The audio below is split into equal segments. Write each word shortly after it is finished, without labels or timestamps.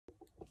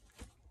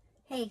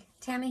Hey,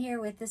 Tammy here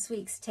with this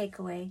week's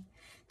takeaway.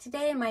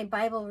 Today in my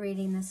Bible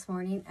reading this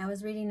morning, I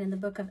was reading in the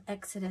book of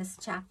Exodus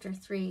chapter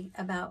 3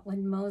 about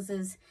when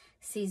Moses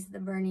sees the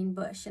burning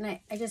bush. And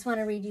I just want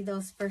to read you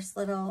that first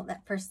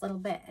little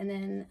bit, and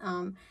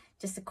then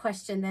just a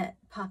question that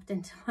popped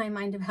into my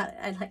mind about it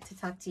I'd like to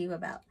talk to you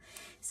about.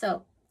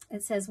 So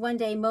it says, one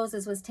day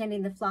Moses was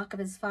tending the flock of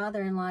his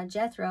father-in-law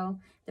Jethro,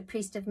 the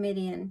priest of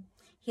Midian.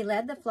 He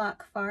led the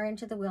flock far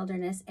into the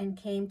wilderness and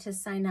came to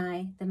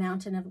Sinai, the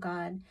mountain of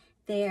God.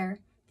 There,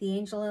 the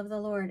angel of the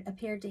Lord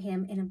appeared to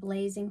him in a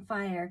blazing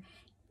fire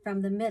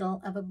from the middle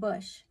of a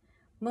bush.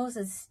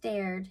 Moses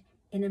stared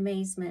in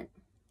amazement.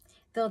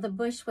 Though the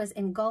bush was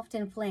engulfed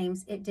in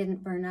flames, it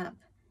didn't burn up.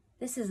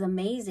 "This is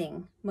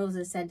amazing,"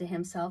 Moses said to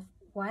himself.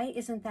 "Why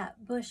isn't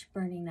that bush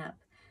burning up?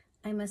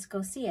 I must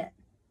go see it."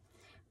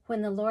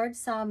 When the Lord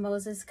saw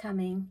Moses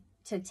coming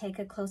to take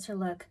a closer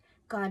look,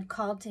 God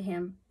called to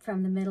him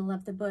from the middle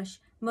of the bush,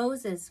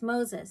 "Moses,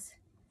 Moses."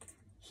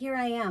 "Here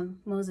I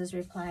am," Moses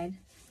replied.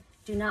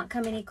 "Do not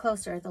come any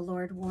closer," the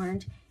Lord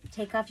warned.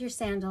 "Take off your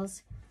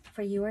sandals,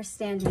 for you are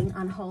standing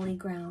on holy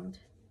ground."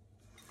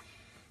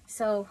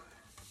 So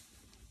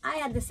I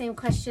had the same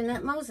question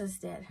that Moses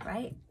did,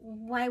 right?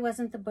 Why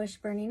wasn't the bush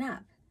burning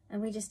up?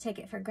 And we just take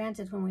it for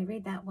granted when we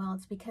read that. Well,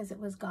 it's because it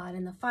was God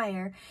in the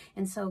fire,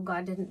 and so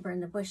God didn't burn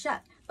the bush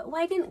up. But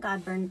why didn't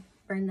God burn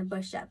the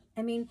bush up?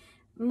 I mean,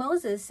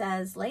 Moses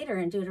says later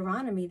in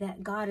Deuteronomy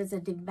that God is a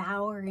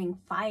devouring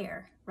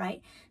fire,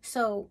 right?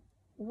 So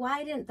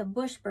why didn't the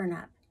bush burn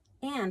up?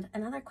 And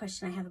another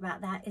question I have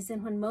about that is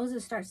then when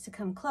Moses starts to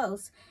come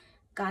close,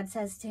 God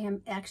says to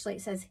him, actually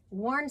it says,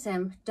 warns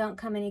him, "Don't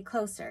come any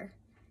closer.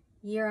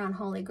 You're on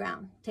holy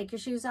ground. Take your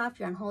shoes off,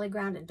 you're on holy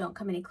ground, and don't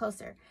come any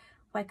closer."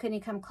 Why couldn't he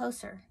come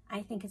closer?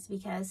 I think it's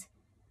because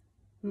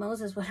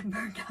Moses would have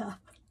burned up.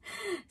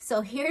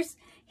 So here's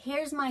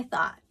my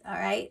thought, all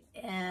right?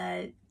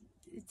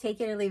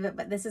 Take it or leave it,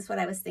 but this is what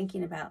I was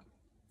thinking about.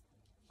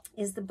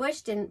 Is the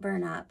bush didn't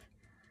burn up,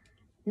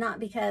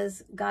 not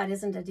because God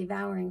isn't a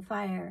devouring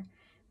fire,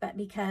 but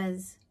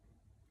because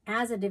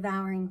as a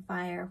devouring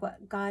fire,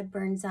 what God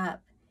burns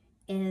up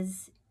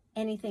is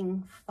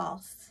anything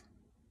false.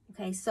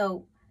 Okay,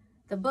 so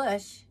the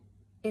bush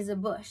is a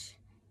bush.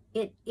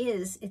 It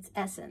is its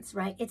essence,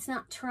 right? It's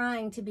not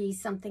trying to be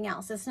something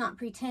else. It's not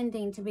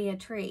pretending to be a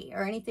tree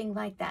or anything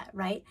like that,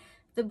 right?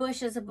 The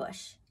bush is a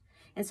bush.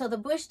 And so the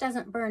bush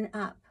doesn't burn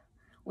up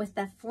with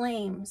the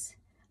flames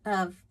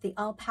of the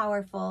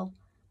all-powerful,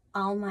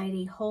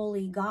 almighty,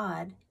 holy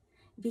God,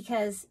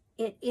 because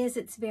it is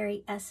its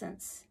very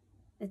essence.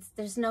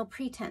 There's no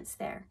pretense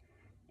there.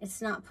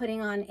 It's not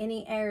putting on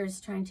any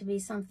airs trying to be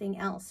something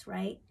else,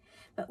 right?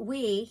 But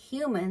we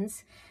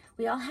humans,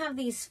 we all have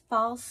these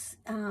false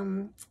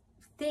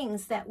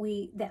things that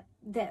we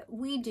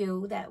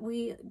do, that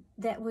we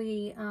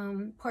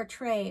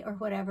portray or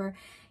whatever.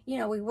 You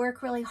know, we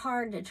work really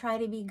hard to try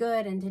to be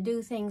good and to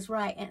do things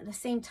right, and at the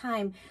same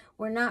time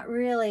we're not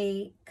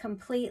really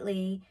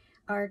completely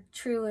our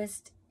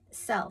truest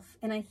self.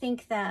 And I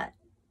think that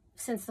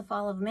since the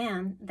fall of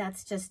man,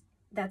 that's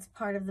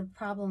part of the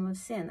problem of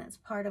sin. That's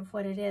part of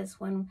what it is.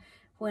 When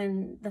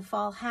the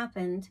fall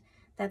happened,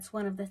 that's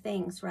one of the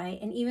things, right?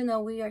 And even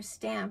though we are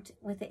stamped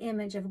with the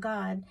image of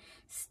God,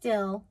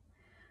 still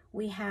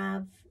we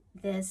have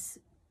this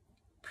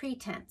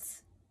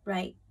pretense,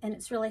 right? And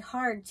it's really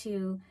hard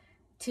to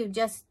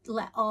just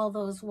let all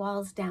those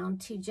walls down,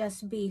 to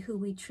just be who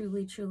we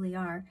truly, truly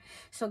are.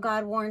 So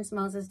God warns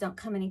Moses, don't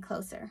come any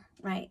closer,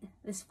 right?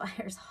 This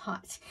fire's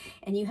hot,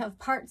 and you have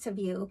parts of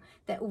you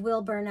that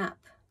will burn up,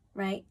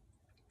 right?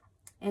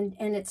 And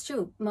it's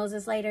true.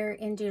 Moses later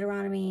in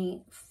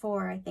Deuteronomy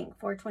 4, I think,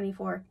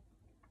 4:24,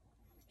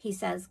 he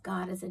says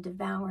God is a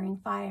devouring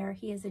fire.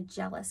 He is a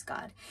jealous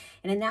God.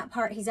 And in that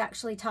part, he's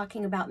actually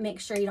talking about make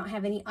sure you don't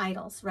have any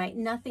idols, right?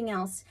 Nothing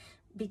else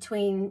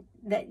between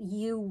that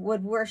you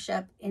would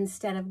worship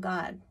instead of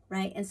God,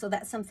 right? And so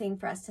that's something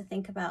for us to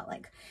think about,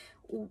 like,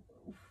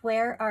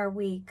 where are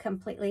we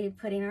completely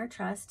putting our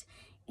trust?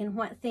 In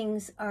what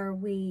things are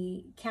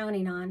we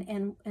counting on?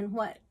 And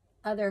what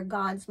other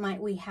gods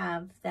might we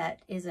have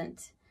that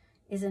isn't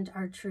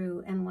our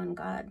true and one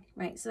God,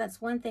 right? So that's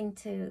one thing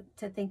to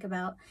think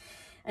about.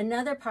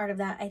 Another part of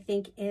that, I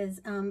think, is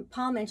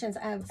Paul mentions,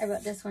 I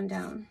wrote this one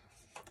down.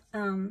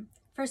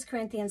 1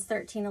 Corinthians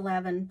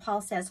 13:11,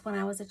 Paul says, "When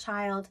I was a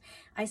child,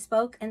 I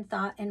spoke and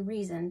thought and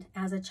reasoned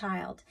as a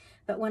child.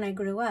 But when I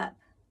grew up,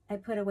 I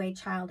put away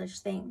childish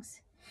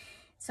things."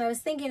 So I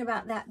was thinking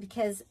about that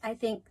because I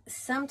think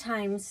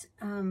sometimes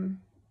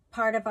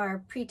part of our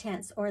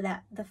pretense, or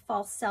that the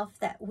false self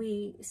that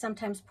we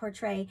sometimes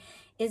portray,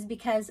 is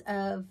because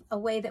of a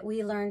way that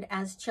we learned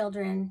as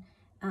children,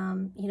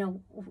 you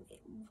know,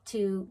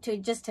 to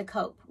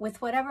cope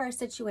with whatever our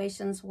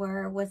situations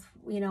were, with,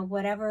 you know,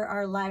 whatever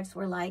our lives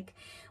were like.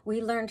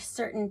 We learned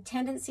certain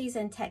tendencies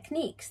and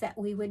techniques that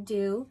we would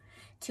do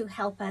to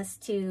help us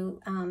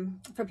to,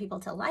 for people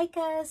to like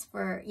us,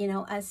 for, you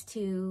know, us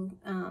to,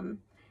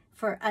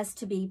 for us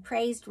to be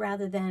praised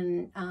rather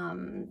than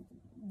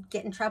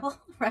get in trouble,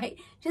 right?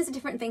 Just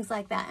different things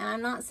like that. And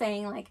I'm not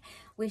saying like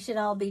we should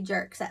all be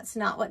jerks. That's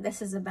not what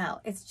this is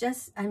about. It's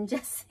just, I'm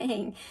just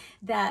saying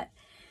that,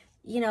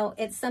 you know,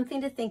 it's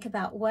something to think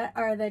about. What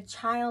are the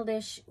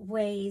childish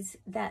ways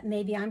that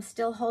maybe I'm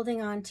still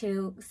holding on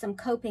to, some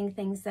coping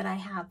things that I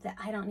have that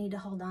I don't need to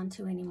hold on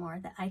to anymore,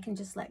 that I can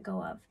just let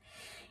go of.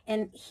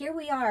 And here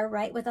we are,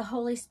 right, with the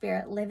Holy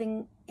Spirit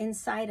living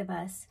inside of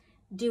us,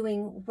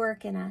 doing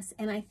work in us.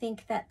 And I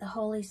think that the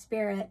Holy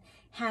Spirit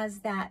has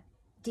that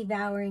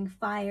devouring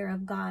fire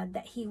of God,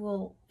 that he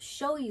will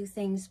show you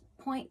things,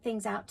 point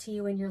things out to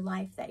you in your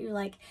life that you're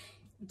like,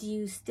 do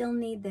you still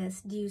need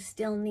this? Do you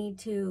still need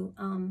to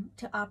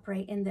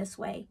operate in this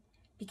way?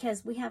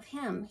 Because we have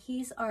him.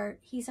 He's our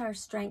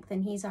strength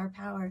and he's our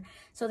power.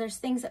 So there's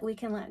things that we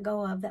can let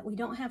go of, that we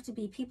don't have to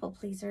be people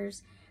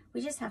pleasers.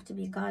 We just have to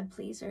be God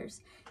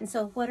pleasers. And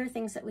so what are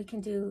things that we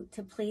can do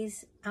to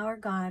please our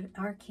God,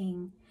 our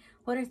King?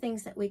 What are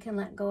things that we can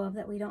let go of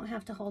that we don't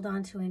have to hold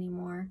on to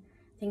anymore?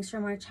 Things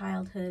from our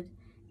childhood,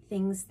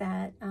 things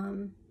that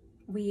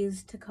we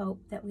used to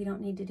cope, that we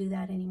don't need to do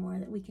that anymore,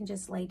 that we can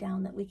just lay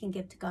down, that we can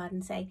give to God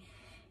and say,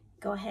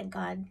 go ahead,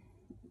 God,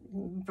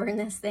 burn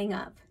this thing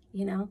up,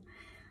 you know?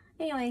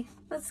 Anyway,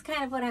 that's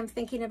kind of what I'm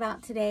thinking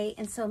about today.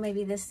 And so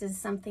maybe this is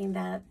something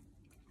that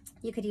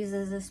you could use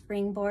as a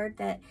springboard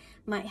that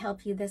might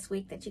help you this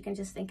week, that you can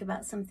just think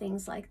about some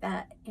things like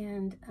that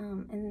and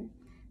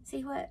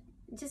see what,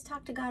 just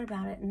talk to God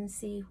about it and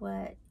see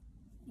what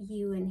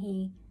you and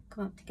he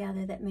come up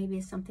together that maybe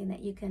is something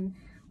that you can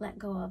let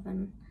go of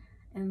and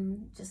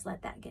just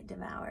let that get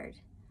devoured.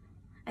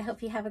 I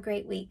hope you have a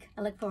great week.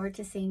 I look forward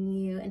to seeing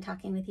you and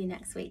talking with you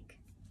next week.